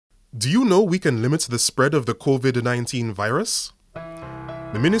Do you know we can limit the spread of the COVID-19 virus?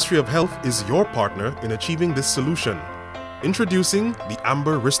 The Ministry of Health is your partner in achieving this solution. Introducing the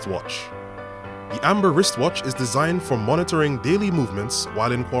Amber Wristwatch. The Amber Wristwatch is designed for monitoring daily movements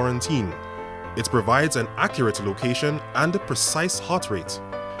while in quarantine. It provides an accurate location and a precise heart rate.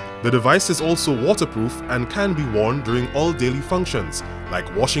 The device is also waterproof and can be worn during all daily functions,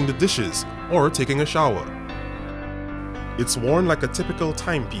 like washing the dishes or taking a shower. It's worn like a typical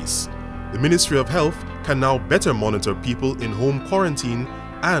timepiece. The Ministry of Health can now better monitor people in home quarantine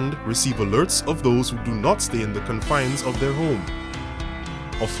and receive alerts of those who do not stay in the confines of their home.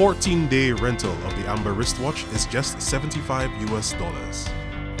 A 14-day rental of the Amber Wristwatch is just $75 US.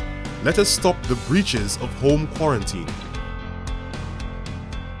 Let us stop the breaches of home quarantine.